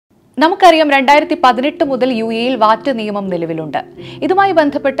നമുക്കറിയാം 2018 മുതൽ യുഎഇയിൽ വാറ്റ് നിയമം നിലവിലുണ്ട്. ഇതുമായി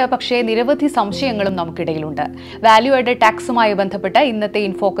ബന്ധപ്പെട്ട് പക്ഷേ നിരവധി സംശയങ്ങളും നമുക്കിടയിലുണ്ട്. വാല്യൂ ആഡഡ് ടാക്സുമായി ബന്ധപ്പെട്ട് ഇന്നത്തെ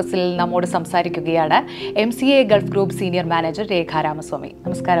ഇൻഫോക്കസിൽ നമ്മോട് സംസാരിക്കുകയാണ് MCA Gulf group senior manager രേഖ രാമസ്വാമി.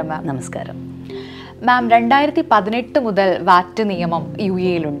 നമസ്കാരം മാം. നമസ്കാരം മാം. 2018 മുതൽ വാറ്റ് നിയമം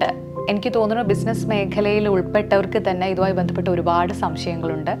യുഎഇയിലുണ്ട്. എനിക്ക് തോന്നുന്നു ബിസിനസ് മേഖലയിൽ ഉൾപ്പെട്ടവർക്ക് തന്നെ ഇതുമായി ബന്ധപ്പെട്ട് ഒരുപാട്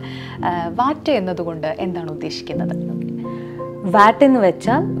സംശയങ്ങളുണ്ട്. വാറ്റ് എന്നതുകൊണ്ട് എന്താണ് ഉദ്ദേശിക്കുന്നത്? വാറ്റ് എന്ന്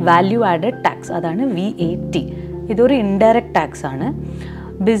വെച്ചാൽ വാല്യൂ ആഡഡ് ടാക്സ്, അതാണ് VAT. ഇതൊരു ഇൻഡയറക്റ്റ് ടാക്സ് ആണ്.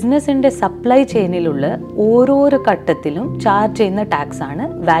 ബിസിനസ്സിൻ്റെ സപ്ലൈ ചെയിനിലുള്ള ഓരോരോ ഘട്ടത്തിലും ചാർജ് ചെയ്യുന്ന ടാക്സ് ആണ്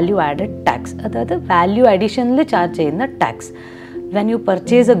വാല്യൂ ആഡഡ് ടാക്സ്. അതായത് വാല്യൂ അഡീഷനിൽ ചാർജ് ചെയ്യുന്ന tax. When you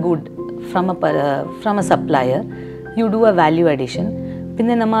purchase A good from A supplier, you do A value addition.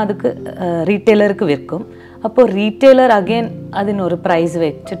 പിന്നെ നമ്മൾ അതൊക്കെ റീറ്റെയിലർക്ക് വിൽക്കും. അപ്പോൾ റീറ്റെയിലർ അഗെയിൻ അതിനൊരു പ്രൈസ്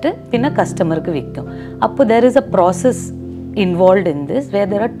വെച്ചിട്ട് പിന്നെ കസ്റ്റമർക്ക് വിൽക്കും. അപ്പോൾ there is A process involved in this where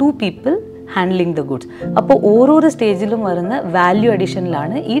there are two people handling the goods. അപ്പോൾ ഓരോരോ സ്റ്റേജിലും വരുന്ന വാല്യൂ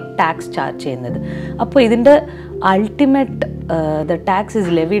അഡീഷനിലാണ് ഈ ടാക്സ് ചാർജ് ചെയ്യുന്നത്. അപ്പോൾ ഇതിൻ്റെ ultimate the tax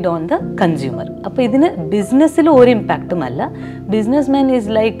is levied on the consumer. അപ്പോൾ ഇതിന് ബിസിനസ്സിൽ ഒരു ഇമ്പാക്റ്റും അല്ല. Business man is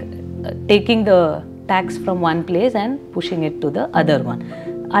like taking the tax from one place and pushing it to the other one.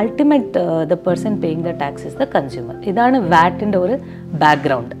 Ultimate the person paying the tax is the consumer. ഇതാണ് വാറ്റിൻ്റെ ഒരു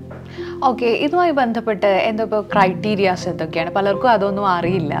background. Okay, ഇതുമായി ബന്ധപ്പെട്ട് ഇപ്പോൾ ക്രൈറ്റീരിയാസ് എന്തൊക്കെയാണ്? പലർക്കും അതൊന്നും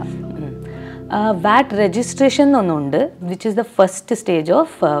അറിയില്ല. വാറ്റ് registration എന്നൊന്നുണ്ട്, which is the first stage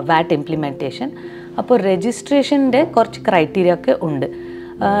of VAT implementation. അപ്പോൾ രജിസ്ട്രേഷൻ്റെ കുറച്ച് ക്രൈറ്റീരിയ ഒക്കെ ഉണ്ട്.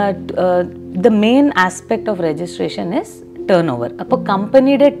 The main aspect of registration is turn over. അപ്പോൾ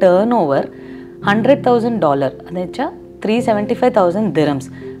കമ്പനിയുടെ ടേൺ ഓവർ $100,000, എന്ന് വെച്ചാൽ 375,000 dirhams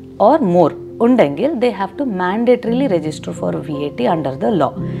ഓർ മോർ ഉണ്ടെങ്കിൽ they have to മാൻഡേറ്ററിലി register four VAT under the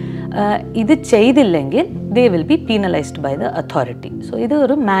law. ഇത് ചെയ്തില്ലെങ്കിൽ they will be പീനലൈസ്ഡ് by the authority. So ഇത്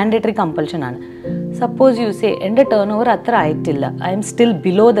ഒരു മാൻഡേറ്ററി കമ്പൽഷൻ ആണ്. സപ്പോസ് യു സേ എൻ്റെ ടേൺ ഓവർ അത്ര ആയിട്ടില്ല, I am still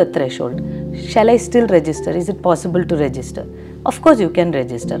below the threshold, shall I still register? Is it possible to register? Of course you can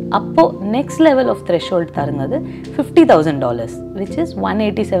register. അപ്പോൾ next level of threshold തരുന്നത് $50,000, which is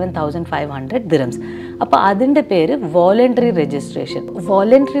 187,500 dirhams. അപ്പോൾ അതിൻ്റെ പേര് voluntary registration.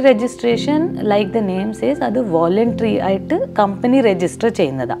 Voluntary registration like the name says, അത് voluntary ആയിട്ട് company register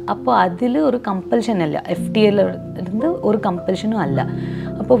ചെയ്യുന്നതാണ്. അപ്പോൾ അതിൽ ഒരു കമ്പൽഷൻ അല്ല, FTA ഒരു കമ്പൽഷനും അല്ല.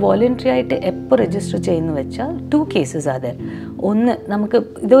 അപ്പോൾ വോളണ്ടറി ആയിട്ട് എപ്പോൾ രജിസ്റ്റർ ചെയ്യുന്നു വെച്ചാൽ 2 cases അതെ. ഒന്ന്, നമുക്ക്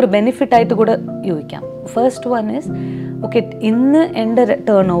ഇതൊരു ബെനിഫിറ്റ് ആയിട്ട് കൂടെ യോജിക്കാം. ഫസ്റ്റ് വൺ ഈസ്, ഓക്കെ, ഇന്ന് എൻ്റെ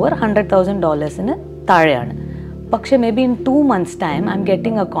ടേൺ ഓവർ $100,000 താഴെയാണ്, പക്ഷേ may be in 2 months time I am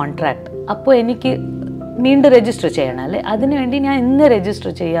getting A contract. അപ്പോൾ എനിക്ക് വീണ്ടും രജിസ്റ്റർ ചെയ്യണം അല്ലേ? അതിനുവേണ്ടി ഞാൻ ഇന്ന് രജിസ്റ്റർ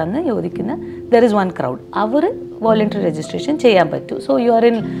ചെയ്യാമെന്ന് യോജിക്കുന്ന there is one crowd. Our voluntary registration ചെയ്യാൻ പറ്റും. So you are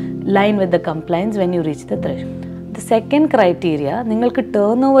in line with the compliance when you reach the threshold. The second criteria, നിങ്ങൾക്ക്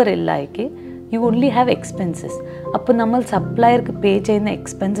turn over ഇല്ലായ്ക്ക് you only have expenses. അപ്പോൾ നമ്മൾ സപ്ലയർക്ക് പേ ചെയ്യുന്ന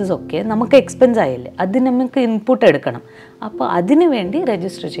എക്സ്പെൻസസ് ഒക്കെ നമുക്ക് എക്സ്പെൻസ് ആയില്ലേ, അത് നമുക്ക് ഇൻപുട്ട് എടുക്കണം. അപ്പോൾ അതിനു വേണ്ടി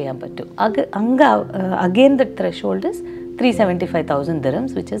രജിസ്റ്റർ ചെയ്യാൻ പറ്റും. Again the threshold is 375,000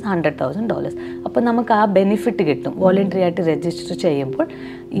 dirhams, which is $100,000. അപ്പോൾ നമുക്ക് ആ ബെനിഫിറ്റ് കിട്ടും വോളണ്ടറി ആയിട്ട് രജിസ്റ്റർ ചെയ്യുമ്പോൾ.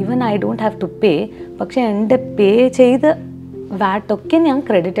 Even I don't have to pay, പക്ഷേ എൻ്റെ പേ ചെയ്ത വാറ്റൊക്കെ ഞാൻ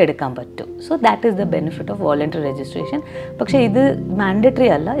ക്രെഡിറ്റ് എടുക്കാൻ പറ്റും. So that is the benefit of voluntary registration. പക്ഷേ ഇത് മാൻഡേറ്ററി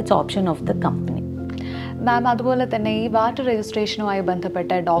അല്ല, it's option of the company. മാം, അതുപോലെ തന്നെ ഈ വാറ്റ് രജിസ്ട്രേഷനുമായി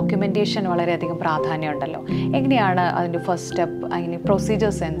ബന്ധപ്പെട്ട ഡോക്യുമെൻറ്റേഷൻ വളരെയധികം പ്രാധാന്യമുണ്ടല്ലോ. എങ്ങനെയാണ് അതിൻ്റെ ഫസ്റ്റ് സ്റ്റെപ്പ്, അതിന്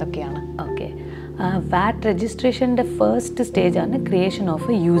പ്രൊസീജിയേഴ്സ് എന്തൊക്കെയാണ്? ഓക്കെ, വാറ്റ് രജിസ്ട്രേഷൻ്റെ ഫസ്റ്റ് സ്റ്റേജാണ് creation of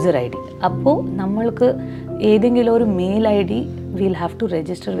A user ID. അപ്പോൾ നമ്മൾക്ക് ഏതെങ്കിലും ഒരു mail ID we'll have to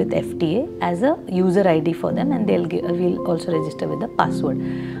register with FTA as a user ID for them, and we'll also register with the password.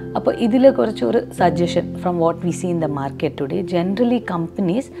 അപ്പോൾ ഇതിൽ കുറച്ചൊരു suggestion from what we see in the market today. Generally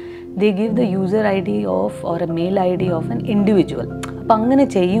companies they give the user ID of or A mail ID of an individual. അപ്പോൾ അങ്ങനെ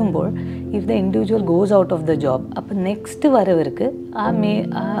ചെയ്യുമ്പോൾ if the individual goes out of the job, അപ്പോൾ next വരവർക്ക് ആ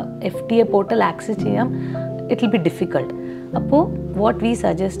FTA portal access ചെയ്യാൻ it will be difficult. അപ്പോൾ what we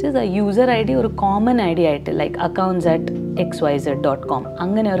suggest is ആ user ID ഒരു common ID ആയിട്ട്, ലൈക്ക് accounts@xyz.com,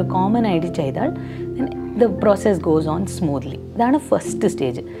 അങ്ങനെ ഒരു കോമൺ ID ചെയ്താൽ the process goes on smoothly. ഇതാണ് ഫസ്റ്റ്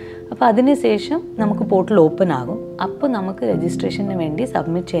സ്റ്റേജ്. അപ്പോൾ അതിനുശേഷം നമുക്ക് പോർട്ടൽ ഓപ്പൺ ആകും. അപ്പോൾ നമുക്ക് രജിസ്ട്രേഷന് വേണ്ടി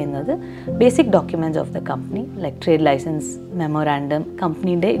സബ്മിറ്റ് ചെയ്യുന്നത് basic documents of the company, like trade licence, memorandum,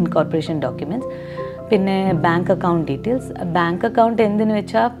 കമ്പനീൻ്റെ incorporation documents, പിന്നെ bank account details. Bank account എന്തെന്ന്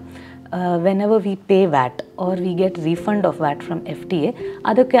വെച്ചാൽ whenever we pay VAT or we get refund of VAT from FTA,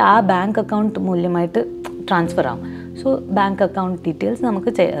 അതൊക്കെ ആ ബാങ്ക് അക്കൗണ്ട് മൂല്യമായിട്ട് ട്രാൻസ്ഫർ ആവും. So bank account details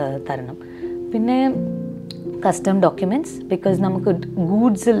നമുക്ക് തരണം. പിന്നെ custom documents, because നമുക്ക്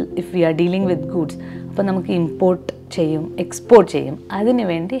ഗൂഡ്സിൽ if we are dealing with goods, അപ്പോൾ നമുക്ക് ഇമ്പോർട്ട് ചെയ്യും, എക്സ്പോർട്ട് ചെയ്യും. അതിന്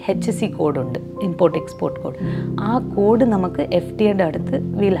വേണ്ടി HSE കോഡുണ്ട്, ഇമ്പോർട്ട് എക്സ്പോർട്ട് കോഡ്. ആ കോഡ് നമുക്ക് FTA അടുത്ത്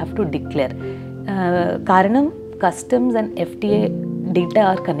വിൽ ഹാവ് ടു ഡിക്ലെയർ. കാരണം customs and FTA data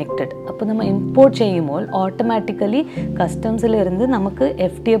are connected. അപ്പോൾ നമ്മൾ ഇമ്പോർട്ട് ചെയ്യുമ്പോൾ ഓട്ടോമാറ്റിക്കലി കസ്റ്റംസിലിരുന്ന് നമുക്ക്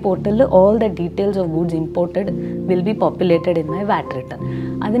FTA പോർട്ടലിൽ all the details of goods imported will be populated in my VAT return.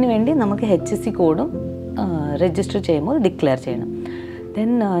 അതിനുവേണ്ടി നമുക്ക് HSE കോഡും രജിസ്റ്റർ ചെയ്യുമ്പോൾ ഡിക്ലെയർ ചെയ്യണം.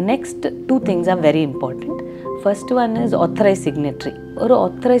 Then next 2 things are very important. First one is authorise signatory. ഒരു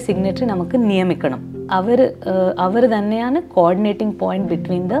ഓത്തറൈസ് സിഗ്നറ്ററി നമുക്ക് നിയമിക്കണം. അവർ തന്നെയാണ് coordinating point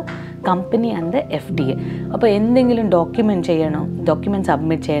between the company and the FTA. അപ്പോൾ എന്തെങ്കിലും ഡോക്യുമെൻറ്റ്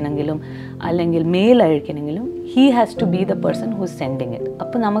സബ്മിറ്റ് ചെയ്യണമെങ്കിലും അല്ലെങ്കിൽ mail അയക്കണമെങ്കിലും he has to B the person whose sending it.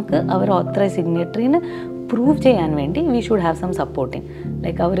 അപ്പോൾ നമുക്ക് അവർ authorise സിഗ്നറ്ററിന് prove ചെയ്യാൻ വേണ്ടി we should have some supporting,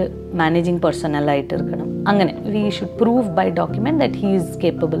 like our managing പേഴ്സണലായിട്ട് ഇരിക്കണം. അങ്ങനെ we should prove by document that he is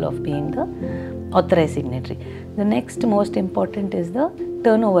capable of being the authorized signatory. The next most important is the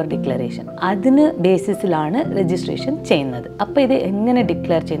turnover declaration. അതിന് ബേസിസിലാണ് registration ചെയ്യുന്നത്. അപ്പോൾ ഇത് എങ്ങനെ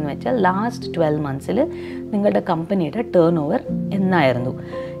declare ചെയ്യുന്നത് വെച്ചാൽ ലാസ്റ്റ് 12 months നിങ്ങളുടെ കമ്പനിയുടെ ടേൺ ഓവർ എന്നായിരുന്നു.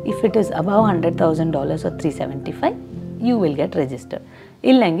 If it is above $100,000 or $375, you will get registered.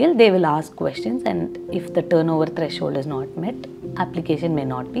 ഇല്ലെങ്കിൽ they will ask questions, and if the turnover threshold is not met, application may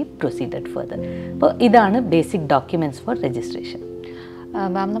not be proceeded further. അപ്പോൾ ഇതാണ് basic documents four registration.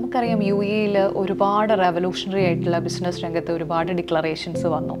 മാം, നമുക്കറിയാം UAE ഒരുപാട് revolutionary ആയിട്ടുള്ള business രംഗത്ത് ഒരുപാട് declarations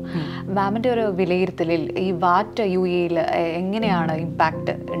വന്നു. മാമിൻ്റെ ഒരു വിലയിരുത്തലിൽ ഈ വാറ്റ് UAE എങ്ങനെയാണ്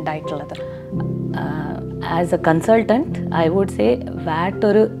ഇമ്പാക്റ്റ് ഉണ്ടായിട്ടുള്ളത്? As A consultant I would say വാറ്റ്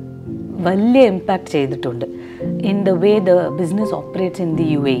ഒരു വലിയ ഇമ്പാക്റ്റ് ചെയ്തിട്ടുണ്ട് in the way the business operates in the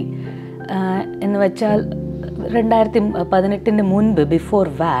UAE. എന്ന് വെച്ചാൽ 2018 മുൻപ് ബിഫോർ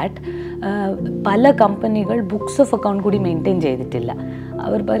വാറ്റ് പല കമ്പനികൾ ബുക്സ് ഓഫ് അക്കൗണ്ട് കൂടി മെയിൻറ്റെയിൻ ചെയ്തിട്ടില്ല.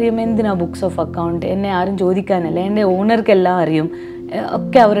 അവർ പറയും എന്തിനാ ബുക്സ് ഓഫ് അക്കൗണ്ട്, എന്നെ ആരും ചോദിക്കാനല്ല, എൻ്റെ ഓണർക്കെല്ലാം അറിയും,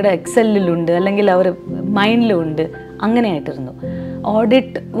 ഒക്കെ അവരുടെ എക്സലിലുണ്ട് അല്ലെങ്കിൽ അവർ മൈൻഡിലുണ്ട്, അങ്ങനെയായിട്ടിരുന്നു.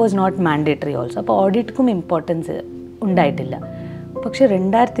 Audit was not mandatory also. അപ്പോൾ ഓഡിറ്റിനും ഇമ്പോർട്ടൻസ് ഉണ്ടായിട്ടില്ല. പക്ഷേ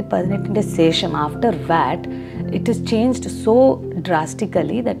 2018 ശേഷം after VAT it is changed so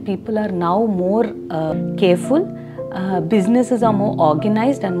drastically that people are now more careful. Businesses are more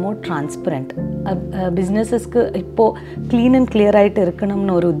organized and more transparent. ബിസിനസ്സസ്ക്ക് ഇപ്പോൾ ക്ലീൻ ആൻഡ് ക്ലിയർ ആയിട്ട് ഇരിക്കണം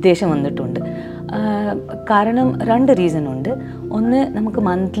എന്നൊരു ഉദ്ദേശം വന്നിട്ടുണ്ട്. കാരണം 2 റീസൺ ഉണ്ട്. ഒന്ന്, നമുക്ക്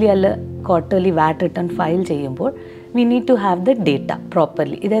മന്ത്ലി അല്ല ക്വാർട്ടർലി വാറ്റ് റിട്ടേൺ ഫയൽ ചെയ്യുമ്പോൾ we need to have the data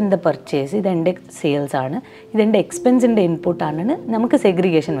properly. ഇതെൻ്റെ പർച്ചേസ്, ഇതെൻ്റെ സെയിൽസ് ആണ്, ഇതെൻ്റെ എക്സ്പെൻസിൻ്റെ ഇൻപുട്ടാണെന്ന് നമുക്ക്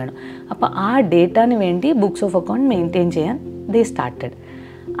സെഗ്രിഗേഷൻ വേണം. അപ്പോൾ ആ ഡേറ്റാന് വേണ്ടി ബുക്സ് ഓഫ് അക്കൗണ്ട് മെയിൻറ്റെയിൻ ചെയ്യാൻ ദേ സ്റ്റാർട്ടഡ്.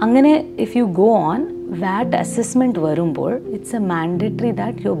 അങ്ങനെ if you go on VAT assessment വരുമ്പോൾ it's A mandatory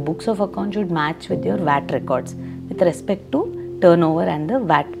that your books of account should match with your VAT records with respect to turn over and the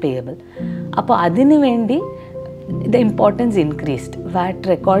VAT payable. അപ്പോൾ അതിന് വേണ്ടി the importance increased. VAT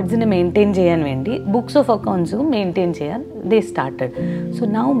records maintain cheyan vendi books of accounts maintain cheyan they started. So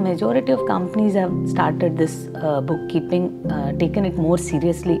now majority of companies have started this bookkeeping, taken it more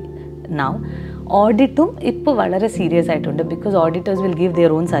seriously now. Auditum ippo valare serious aayittunde because auditors will give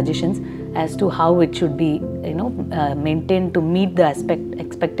their own suggestions as to how it should be maintained to meet the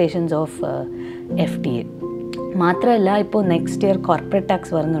expectations of FTA. മാത്രമല്ല ഇപ്പോൾ next year corporate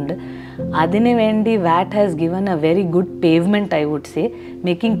tax വരുന്നുണ്ട്. അതിന് വേണ്ടി വാറ്റ് has given A very good പേവ്മെൻറ്റ് I would say,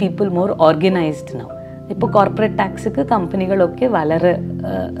 making people more organised now. ഇപ്പോൾ corporate ടാക്സിക്ക് കമ്പനികളൊക്കെ വളരെ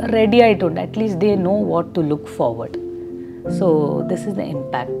ready ആയിട്ടുണ്ട്. At least they know what to look forward. So this is the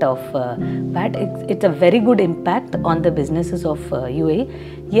impact of VAT. It's a very good impact on the businesses of UAE.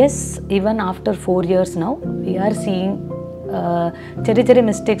 Yes, even after 4 years now, we are seeing ചെറിയ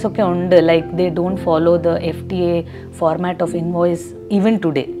mistakes ഒക്കെ ഉണ്ട്. Like they don't follow the FTA format of invoice even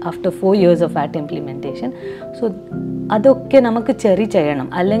today after 4 years of VAT implementation. So അതൊക്കെ നമുക്ക് ചെയ്യണം.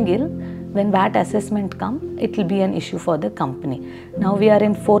 അല്ലെങ്കിൽ when VAT assessment come, it will be an issue for the company. Now we are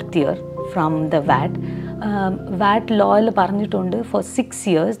in 4th year from the VAT. VAT law പറഞ്ഞിട്ടുണ്ട് for 6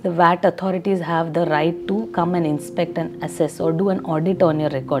 years the VAT authorities have the right to come and inspect and assess or do an audit on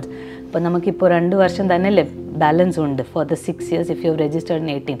your records. അപ്പോൾ നമുക്കിപ്പോൾ 2 വർഷം തന്നെ balance ഉണ്ട് for the 6 years if you have registered in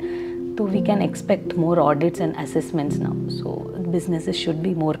 18. So we can expect more audits and assessments now. So businesses should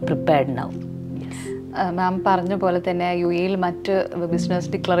be more prepared now. മാം പറഞ്ഞ പോലെ തന്നെ UAE മറ്റ്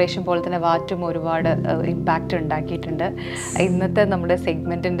business declaration പോലെ തന്നെ വാറ്റും ഒരുപാട് ഇമ്പാക്റ്റ് ഉണ്ടാക്കിയിട്ടുണ്ട്. ഇന്നത്തെ നമ്മുടെ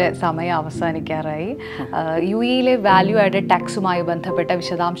സെഗ്മെൻറ്റിൻ്റെ സമയം അവസാനിക്കാറായി. UAE വാല്യൂ ആഡഡ് ടാക്സുമായി ബന്ധപ്പെട്ട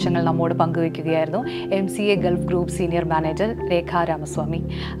വിശദാംശങ്ങൾ നമ്മോട് പങ്കുവയ്ക്കുകയായിരുന്നു MCA Gulf group senior manager രേഖ രാമസ്വാമി.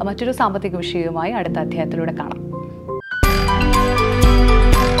 മറ്റൊരു സാമ്പത്തിക വിഷയവുമായി അടുത്ത അധ്യായത്തിലൂടെ കാണാം.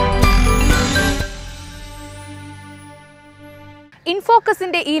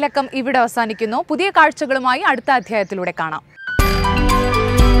 ഇൻഫോക്കസിന്റെ ഈ ലക്കം ഇവിടെ അവസാനിക്കുന്നു. പുതിയ കാഴ്ചകളുമായി അടുത്ത അധ്യായത്തിലൂടെ കാണാം.